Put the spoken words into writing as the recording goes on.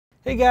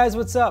Hey guys,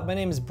 what's up? My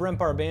name is Brent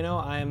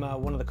Barbano. I'm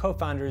one of the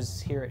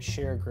co-founders here at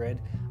ShareGrid.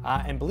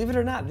 And believe it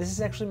or not, this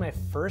is actually my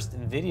first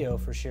video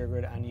for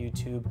ShareGrid on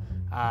YouTube.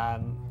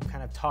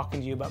 Kind of talking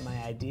to you about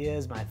my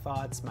ideas, my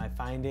thoughts, my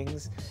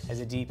findings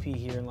as a DP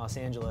here in Los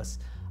Angeles.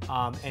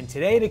 And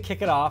today, to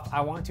kick it off,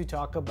 I want to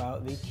talk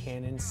about the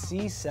Canon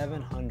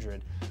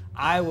C700.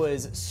 I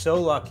was so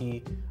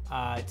lucky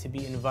to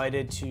be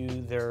invited to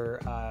their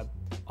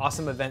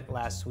awesome event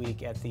last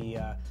week at the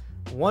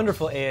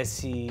wonderful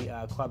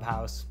ASC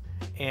Clubhouse.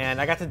 And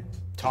I got to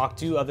talk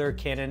to other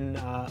Canon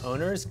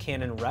owners,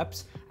 Canon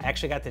reps. I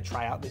actually got to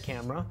try out the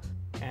camera,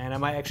 and I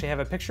might actually have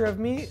a picture of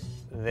me.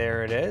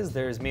 There it is.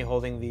 There's me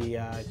holding the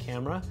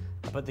camera.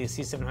 I put the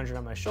C700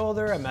 on my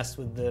shoulder. I messed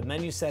with the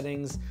menu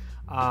settings,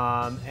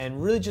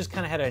 and really just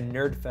kind of had a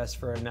nerd fest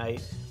for a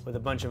night with a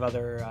bunch of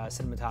other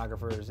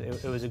cinematographers.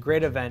 It was a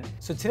great event.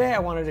 So today I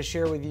wanted to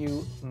share with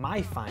you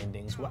my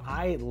findings, what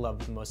I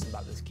loved the most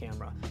about this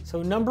camera.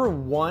 So number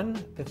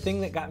one, the thing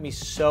that got me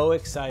so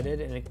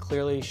excited, and it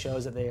clearly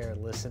shows that they are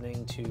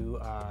listening to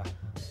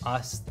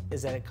us,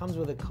 is that it comes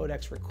with a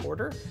Codex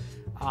Recorder,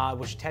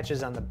 which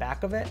attaches on the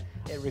back of it.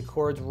 It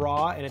records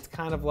raw, and it's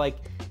kind of like,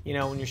 you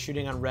know, when you're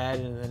shooting on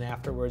red and then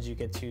afterwards you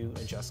get to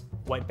adjust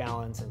white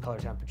balance and color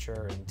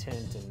temperature and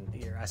tint and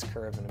your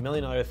S-curve and a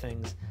million other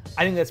things.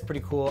 I think that's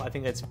pretty cool. I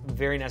think that's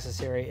very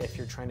necessary if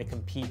you're trying to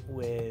compete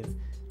with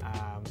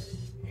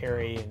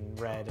Arri and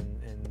Red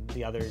and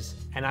the others.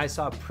 And I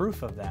saw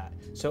proof of that.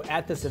 So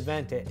at this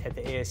event at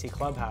the ASC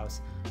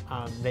Clubhouse,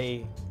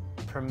 they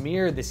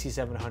premiered the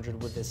C700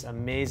 with this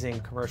amazing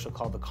commercial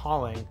called The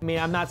Calling. I mean,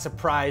 I'm not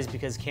surprised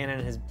because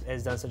Canon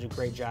has done such a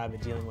great job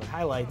at dealing with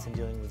highlights and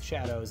dealing with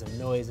shadows and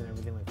noise and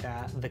everything like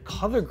that. The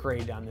color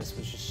grade on this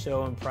was just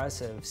so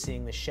impressive,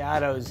 seeing the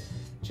shadows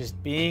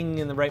just being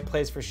in the right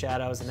place for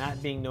shadows and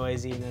not being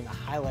noisy, and then the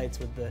highlights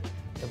with the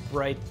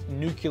bright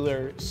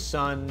nuclear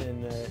sun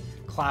and the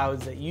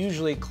clouds that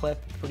usually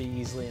clip pretty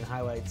easily in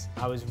highlights.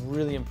 I was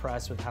really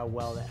impressed with how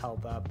well that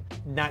held up.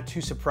 Not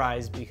too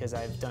surprised because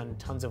I've done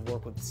tons of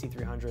work with the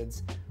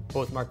C300s,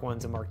 both Mark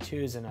 1s and Mark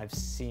 2s, and I've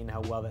seen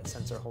how well that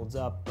sensor holds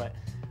up. But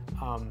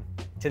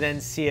to then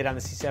see it on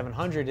the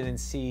C700 and then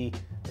see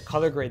the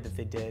color grade that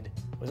they did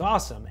was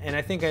awesome. And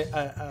I think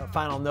a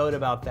final note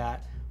about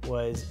that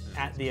was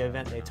at the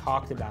event they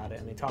talked about it,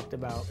 and they talked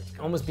about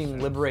almost being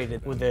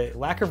liberated with the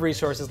lack of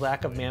resources,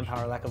 lack of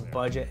manpower, lack of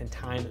budget and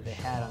time that they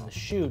had on the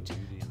shoot.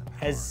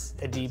 As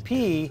a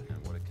DP,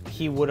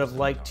 he would have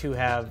liked to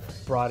have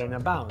brought in a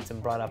bounce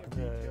and brought up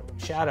the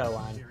shadow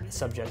on the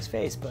subject's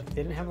face, but they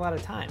didn't have a lot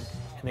of time.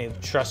 And they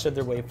trusted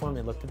their waveform,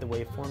 they looked at the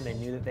waveform, they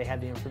knew that they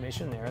had the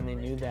information there, and they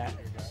knew that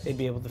they'd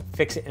be able to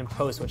fix it in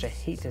post, which I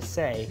hate to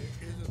say,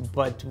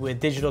 but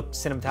with digital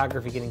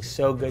cinematography getting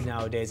so good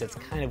nowadays, that's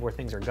kind of where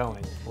things are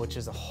going, which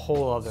is a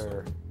whole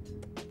other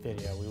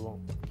video. We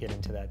won't get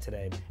into that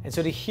today. And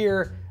so to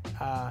hear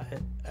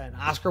an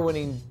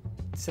Oscar-winning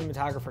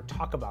cinematographer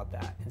talk about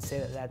that and say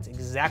that that's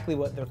exactly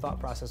what their thought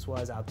process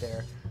was out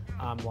there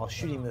while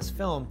shooting this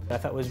film, I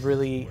thought was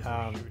really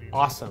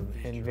awesome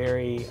and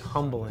very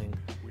humbling.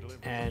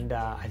 And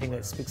I think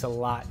that speaks a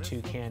lot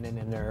to Canon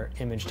and their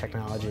image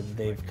technology that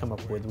they've come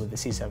up with the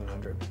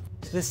C700.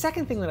 So the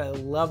second thing that I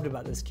loved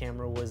about this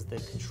camera was the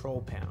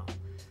control panel.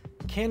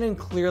 Canon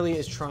clearly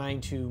is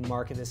trying to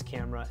market this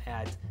camera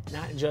at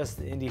not just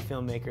the indie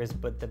filmmakers,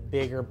 but the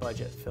bigger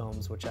budget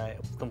films, which I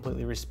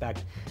completely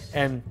respect.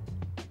 And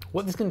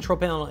what this control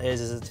panel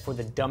is it's for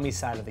the dummy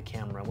side of the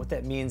camera. What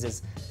that means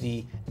is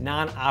the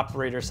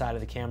non-operator side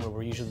of the camera,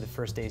 where usually the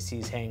first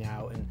ACs hang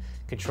out and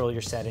control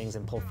your settings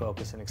and pull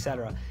focus and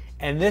etc.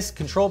 And this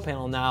control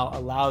panel now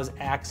allows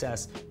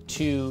access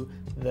to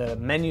the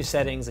menu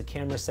settings, the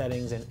camera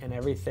settings, and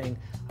everything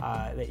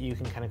that you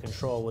can kind of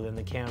control within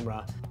the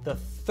camera. The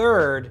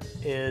third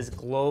is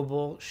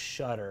global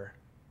shutter.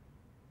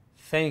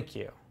 Thank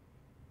you.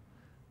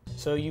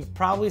 So you've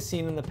probably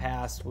seen in the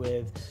past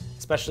with,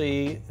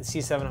 especially the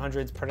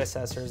C700's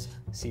predecessors,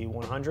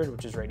 C100,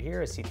 which is right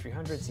here,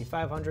 C300,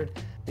 C500,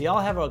 they all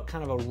have a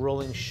kind of a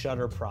rolling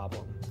shutter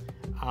problem.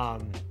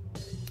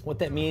 What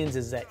that means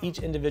is that each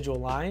individual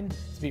line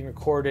is being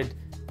recorded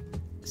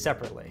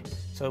separately.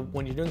 So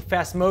when you're doing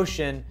fast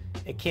motion,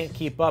 it can't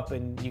keep up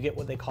and you get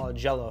what they call a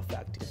jello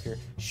effect. If you're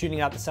shooting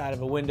out the side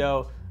of a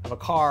window of a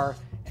car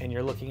and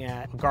you're looking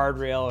at a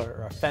guardrail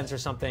or a fence or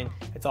something,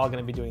 it's all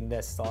gonna be doing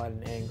this, it's all at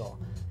an angle.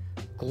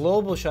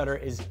 Global shutter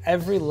is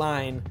every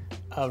line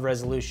of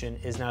resolution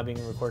is now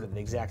being recorded at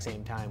the exact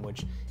same time,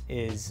 which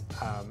is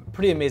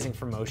pretty amazing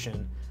for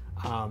motion.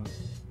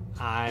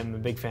 I'm a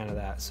big fan of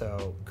that,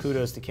 so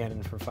kudos to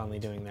Canon for finally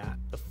doing that.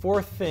 The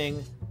fourth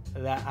thing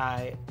that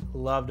I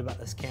loved about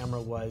this camera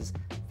was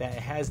that it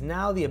has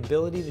now the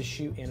ability to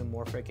shoot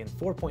anamorphic in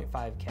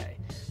 4.5K.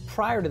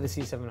 Prior to the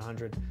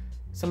C700,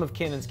 some of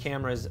Canon's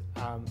cameras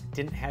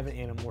didn't have an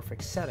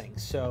anamorphic setting.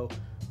 So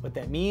what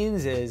that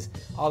means is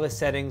all the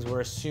settings were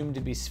assumed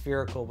to be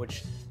spherical,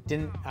 which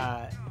didn't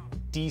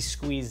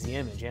de-squeeze the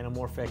image.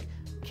 Anamorphic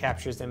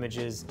captures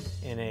images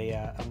in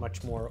a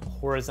much more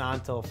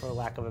horizontal, for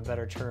lack of a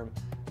better term,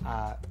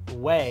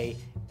 way,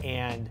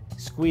 and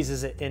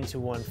squeezes it into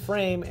one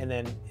frame, and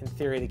then in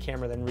theory the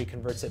camera then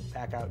reconverts it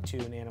back out to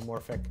an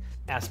anamorphic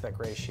aspect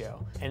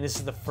ratio. And this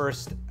is the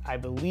first, I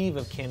believe,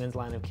 of Canon's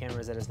line of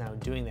cameras that is now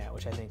doing that,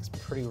 which I think is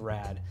pretty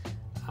rad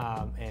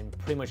and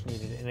pretty much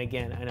needed. And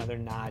again, another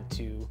nod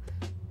to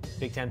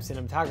big time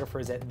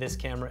cinematographers that this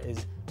camera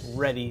is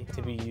ready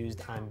to be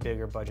used on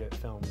bigger budget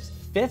films.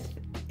 Fifth,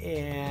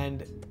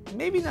 and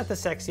maybe not the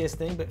sexiest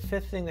thing, but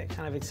fifth thing that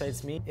kind of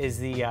excites me is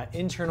the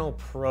internal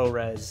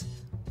ProRes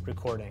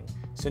recording.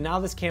 So now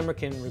this camera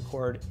can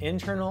record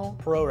internal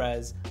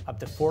ProRes up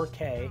to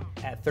 4K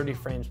at 30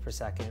 frames per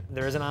second.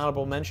 There is an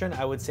honorable mention.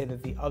 I would say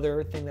that the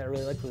other thing that I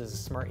really liked was a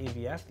smart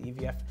EVF. The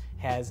EVF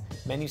has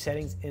menu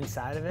settings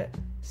inside of it.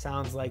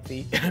 Sounds like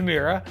the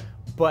Mira,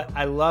 but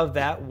I love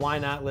that. Why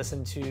not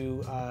listen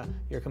to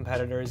your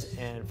competitors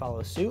and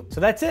follow suit? So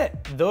that's it.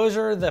 Those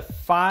are the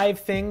 5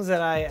 things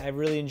that I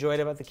really enjoyed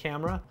about the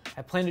camera.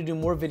 I plan to do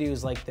more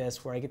videos like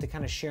this where I get to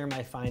kind of share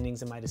my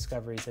findings and my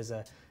discoveries as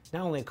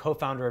not only a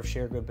co-founder of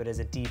ShareGrid, but as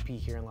a DP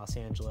here in Los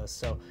Angeles.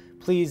 So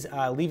please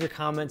leave your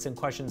comments and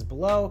questions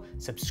below,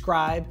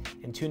 subscribe,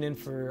 and tune in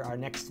for our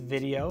next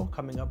video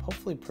coming up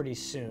hopefully pretty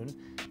soon.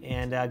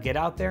 And get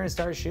out there and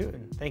start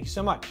shooting. Thank you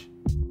so much.